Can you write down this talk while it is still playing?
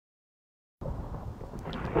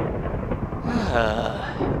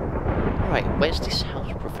Right, where's this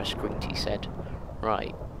house Professor Greenty said?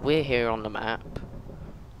 Right, we're here on the map.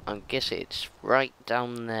 I guess it's right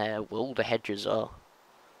down there where all the hedges are.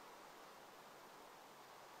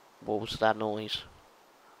 What was that noise?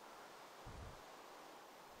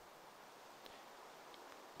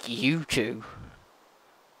 You two?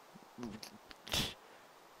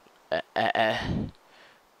 Uh, uh,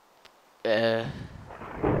 uh,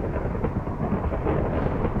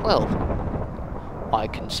 well, all I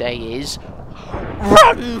can say is,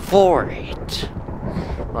 run for it!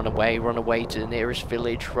 Run away to the nearest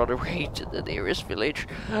village, run away to the nearest village.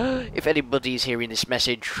 If anybody's hearing this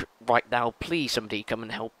message right now, please somebody come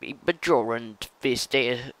and help me. Bajor and Fist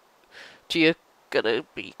here, you're gonna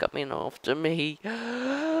be coming after me.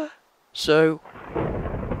 So,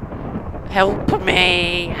 help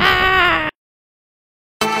me! Ah!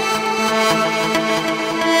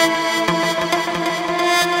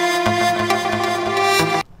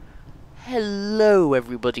 Hello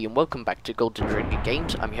everybody and welcome back to Golden Dragon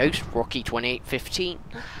Games. I'm your host, Rocky2815,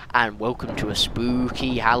 and welcome to a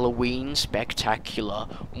spooky Halloween spectacular.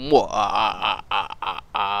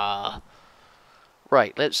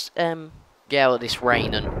 Right, let's get out of this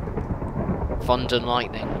rain and thunder and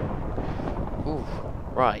lightning. Ooh,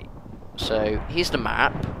 right, so here's the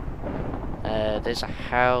map. There's a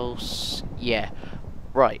house, yeah,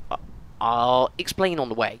 right. I'll explain on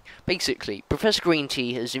the way. Basically, Professor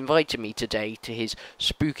Greenty has invited me today to his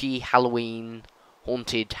spooky Halloween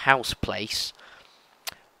haunted house place,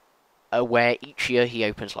 where each year he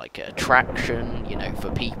opens like an attraction, you know,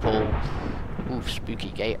 for people. Ooh,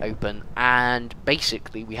 spooky gate open, and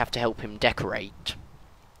basically we have to help him decorate.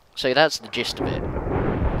 So that's the gist of it.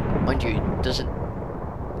 Mind you,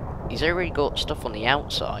 he's already got stuff on the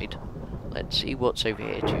outside. Let's see what's over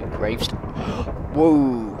here. 2 graves.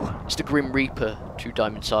 Whoa! It's the Grim Reaper. 2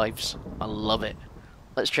 diamond scythes. I love it.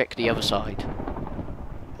 Let's check the other side.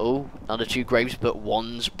 Oh, another 2 graves, but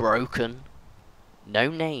one's broken. No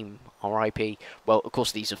name. R.I.P. Well, of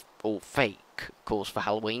course, these are all fake, of course, for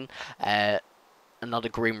Halloween. Another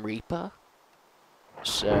Grim Reaper.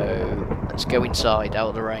 So, let's go inside, out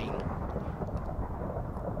of the rain.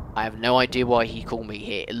 I have no idea why he called me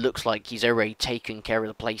here. It looks like he's already taken care of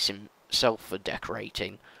the place himself for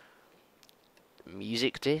decorating.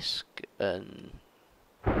 Music disc and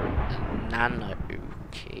nano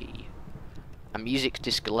key. A music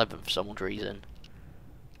disc 11 for some odd reason.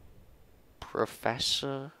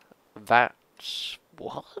 Professor, that's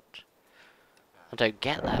what? I don't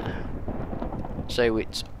get that. So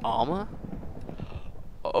it's armor?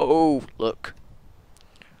 Oh, look.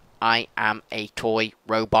 I am a toy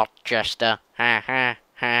robot jester. Ha ha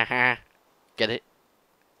ha ha. Get it?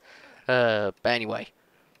 But anyway.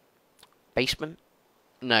 Basement?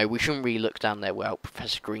 No, we shouldn't really look down there without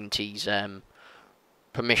Professor Greenty's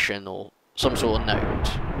permission or some sort of note.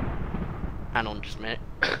 Hang on just a minute.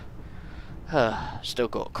 Still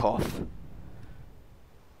got a cough.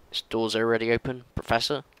 This door's already open,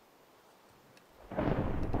 Professor?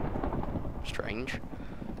 Strange.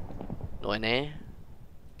 Not in here.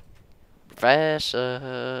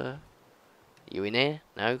 Professor, you in here?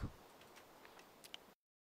 No?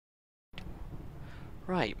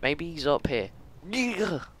 Right, maybe he's up here.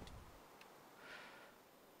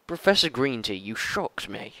 Professor Greenty, you shocked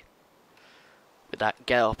me. With that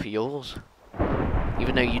get-up of yours.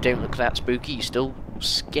 Even though you don't look that spooky, you still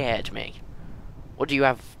scared me. What do you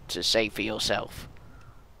have to say for yourself?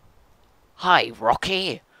 Hi,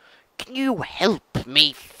 Rocky. Can you help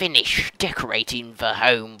me finish decorating the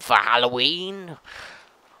home for Halloween?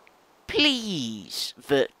 Please,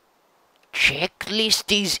 the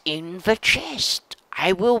checklist is in the chest.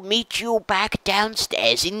 I will meet you back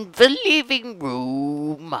downstairs in the living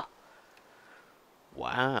room.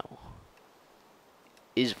 Wow.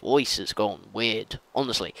 His voice has gone weird,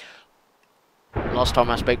 honestly. Last time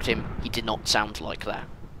I spoke to him, he did not sound like that.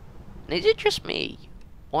 And is it just me?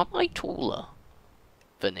 Or am I taller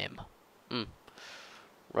than him?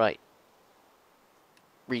 Right.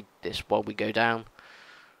 Read this while we go down.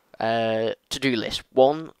 To-do list.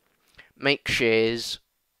 1. Make shears.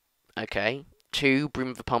 Okay. 2.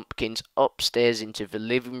 Bring the pumpkins upstairs into the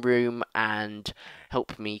living room and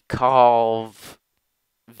help me carve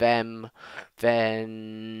them.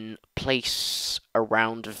 Then place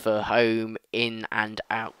around the home in and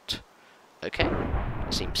out. Okay.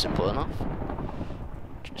 Seems simple enough.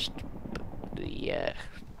 Just put the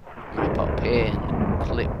map up here and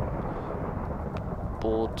clipboard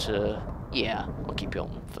to, yeah, I'll keep you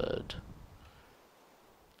on 3rd.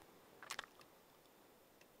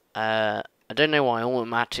 I don't know why I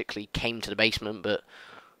automatically came to the basement, but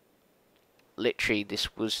literally,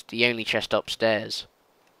 this was the only chest upstairs.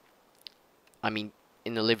 I mean,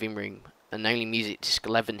 in the living room, and only music disc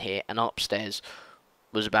 11 here, and upstairs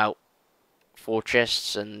was about 4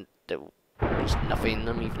 chests, and there was nothing in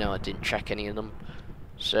them, even though I didn't check any of them.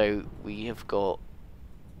 So we have got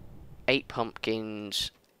 8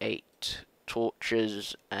 pumpkins, 8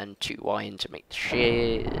 torches, and 2 iron to make the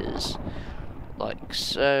shears, like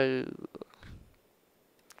so.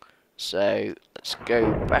 So let's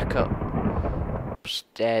go back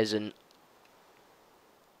upstairs, and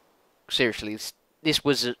seriously, this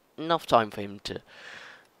was enough time for him to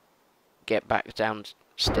get back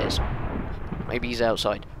downstairs. Maybe he's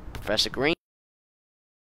outside. Professor Green?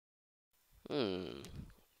 Where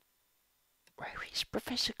is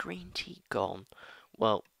Professor Green Tea gone?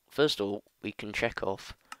 Well, first of all, we can check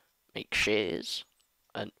off make shears,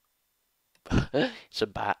 and it's a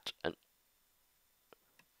bat, and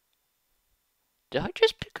did I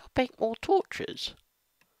just pick up 8 more torches?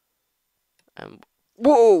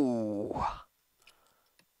 Whoa!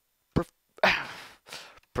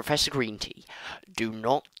 Professor Green Tea, do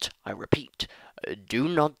not, I repeat, do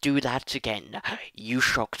not do that again. You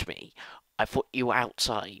shocked me. I thought you were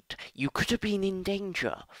outside. You could have been in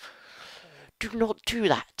danger. Do not do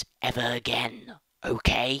that ever again,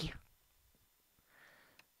 okay?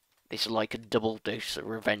 This is like a double dose of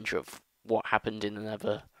revenge of what happened in the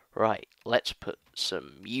Nether. Right, let's put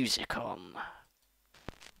some music on.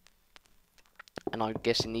 And I'm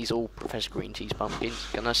guessing these are all Professor Green Tea's pumpkins.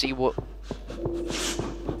 Can I see what...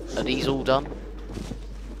 Are these all done?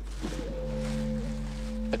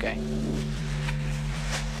 Okay.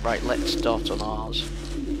 Right, let's start on ours.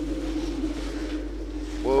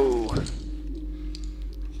 Whoa.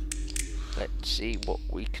 Let's see what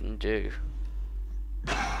we can do.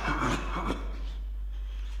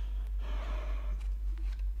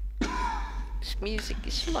 This music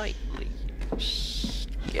is slightly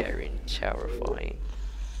scary and terrifying.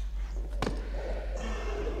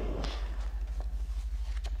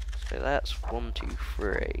 So that's 1, 2,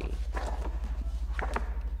 3.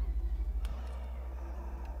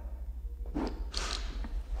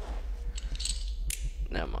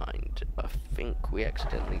 Never mind. I think we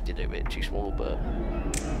accidentally did it a bit too small, but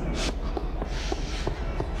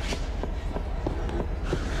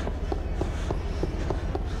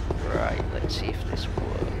right, let's see if this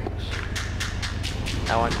works.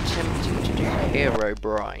 Now I'm tempting to do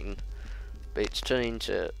Herobrine, but it's turned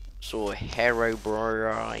into sort of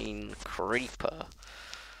Herobrine Creeper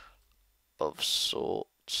of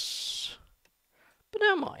sorts. But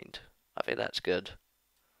never mind. I think that's good.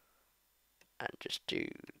 And just do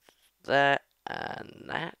that and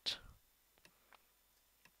that.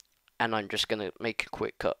 And I'm just gonna make a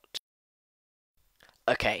quick cut.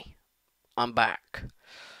 Okay, I'm back.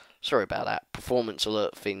 Sorry about that. Performance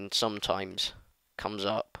alert thing sometimes comes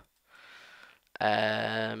up.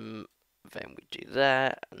 Then we do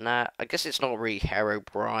that and that. I guess it's not really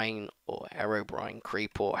Herobrine or Herobrine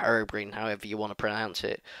Creeper or Herobrine, however you want to pronounce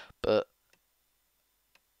it, but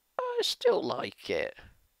I still like it.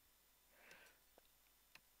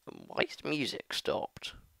 Why is the music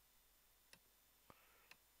stopped?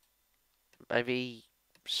 Very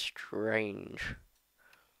strange.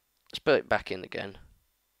 Let's put it back in again.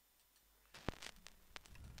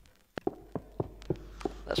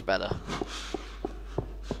 That's better.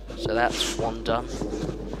 So that's 1 done.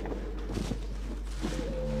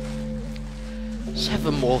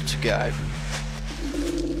 7 more to go.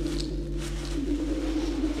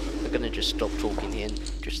 I'm gonna just stop talking here and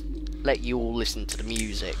just let you all listen to the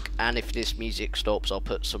music. And if this music stops, I'll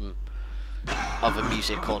put some other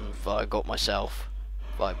music on that I got myself,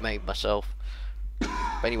 that I've made myself. But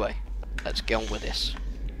anyway, let's get on with this.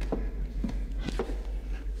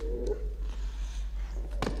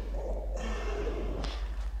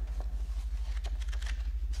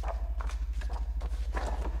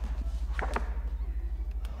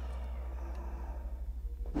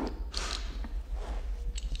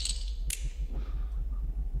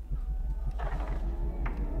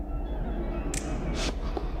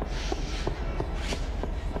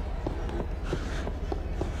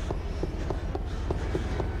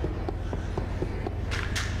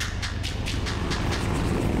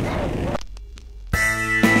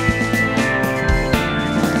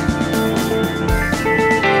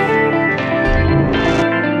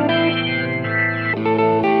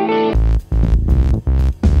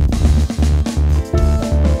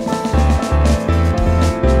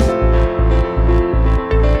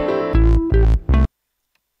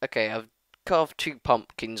 Okay, I've carved 2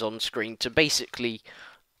 pumpkins on screen to basically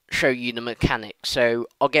show you the mechanics, so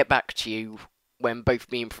I'll get back to you when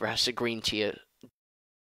both me and Professor Green Tea are...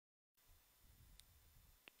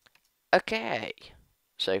 Okay,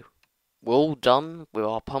 so we're all done with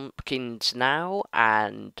our pumpkins now,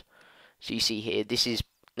 and so you see here, this is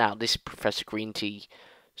Professor Green Tea's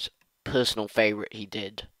personal favourite he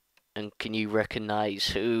did. And can you recognise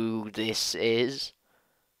who this is?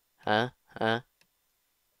 Huh? Huh?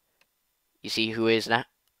 You see who is that?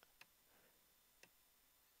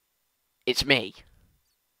 It's me.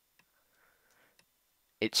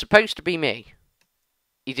 It's supposed to be me.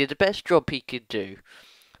 He did the best job he could do.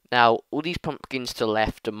 Now, all these pumpkins to the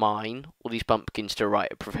left are mine, all these pumpkins to the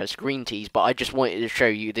right are Professor Green Tea's, but I just wanted to show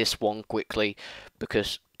you this one quickly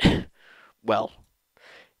because, well,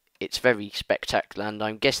 it's very spectacular, and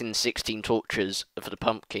I'm guessing 16 torches for the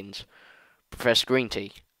pumpkins. Professor Green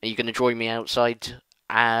Tea, are you going to join me outside?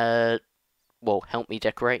 Well, help me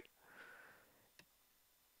decorate?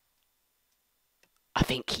 I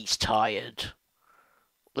think he's tired.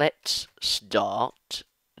 Let's start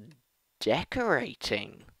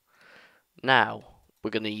decorating. Now, we're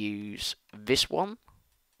going to use this one,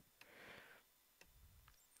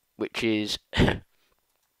 which is...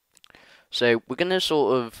 So, we're going to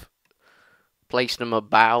sort of place them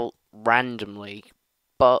about randomly,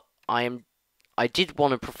 but I did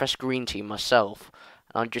want a Professor Green Tea myself,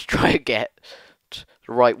 and I'm just trying to get the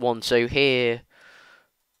right one. So here,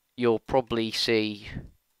 you'll probably see...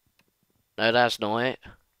 No, that's not it.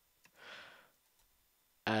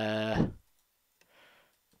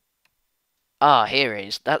 Here it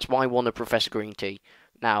is. That's why I want a Professor Green Tea.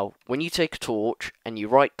 Now, when you take a torch and you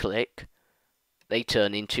right-click, they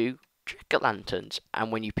turn into jack-o'-lanterns,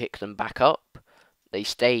 and when you pick them back up, they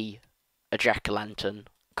stay a jack-o'-lantern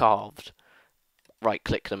carved.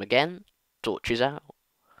 Right-click them again, torch is out.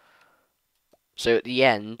 So at the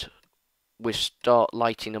end, we start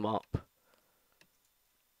lighting them up.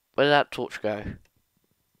 Where did that torch go?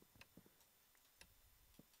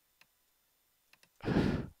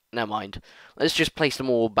 Never mind. Let's just place them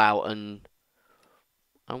all about, and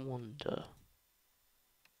I wonder...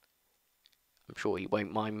 I'm sure he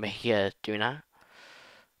won't mind me doing that.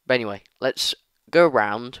 But anyway, let's go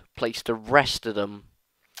around, place the rest of them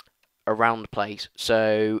around the place.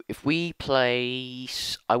 So if we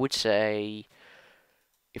place, I would say,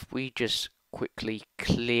 if we just quickly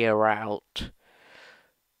clear out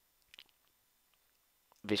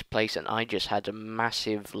this place, and I just had a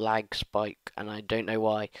massive lag spike, and I don't know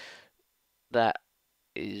why. That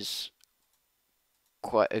is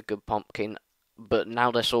quite a good pumpkin, but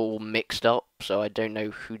now that's all mixed up, so I don't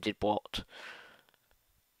know who did what.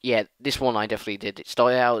 Yeah, this one I definitely did. It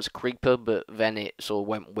started out as a creeper, but then it sort of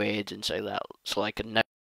went weird, and so that's like a no.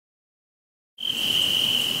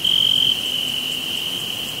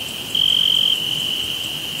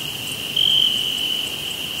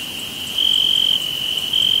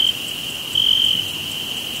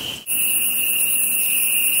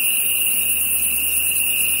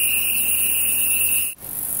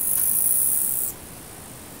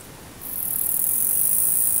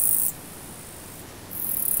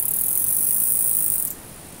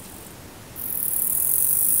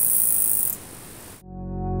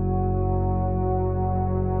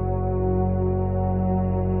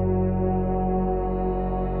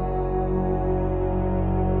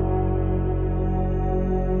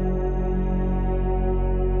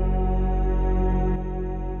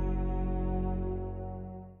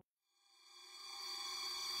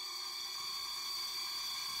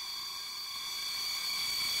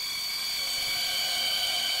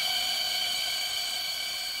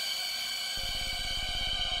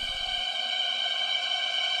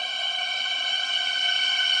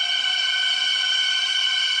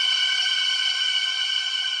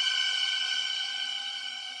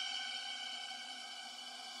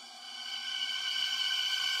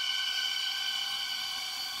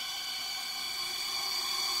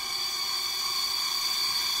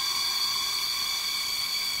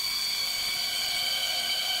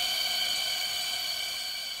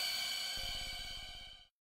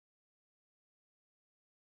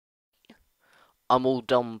 I'm all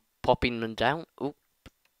done popping them down. Oop,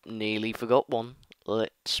 nearly forgot one.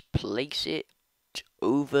 Let's place it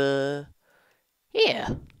over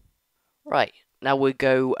here. Right, now we'll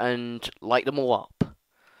go and light them all up.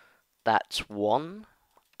 That's one.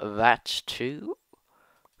 That's two.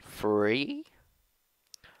 Three.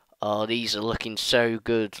 Oh, these are looking so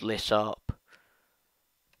good lit up.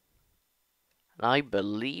 And I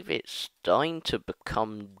believe it's starting to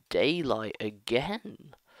become daylight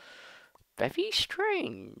again. Very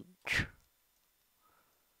strange.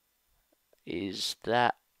 Is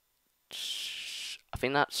that... I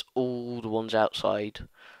think that's all the ones outside.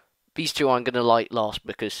 These two I'm going to light last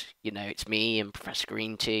because, you know, it's me and Professor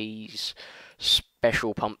Green Tea's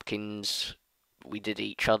special pumpkins we did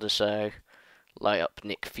each other, so light up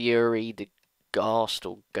Nick Fury, the Ghast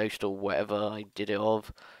or Ghost or whatever I did it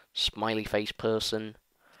of, smiley face person,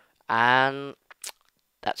 and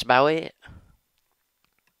that's about it.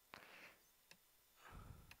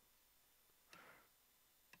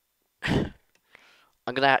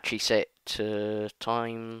 I'm gonna actually set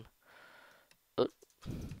time.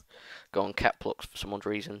 Go on cap blocks for some odd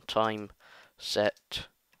reason. Time set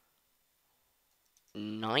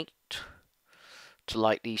night to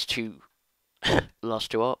light these two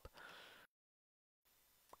last two up.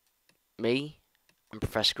 Me and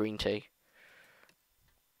Professor Green Tea.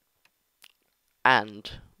 And,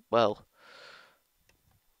 well,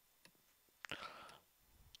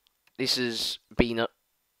 this has been a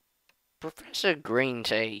Professor Green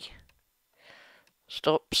Tea.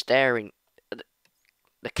 Stop staring at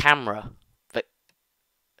the camera.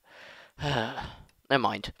 Never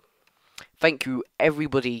mind. Thank you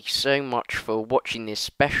everybody so much for watching this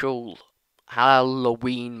special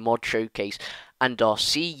Halloween mod showcase, and I'll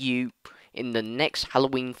see you in the next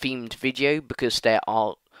Halloween themed video, because there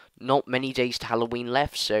are not many days to Halloween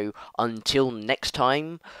left. So until next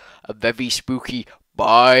time, a very spooky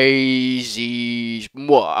bye.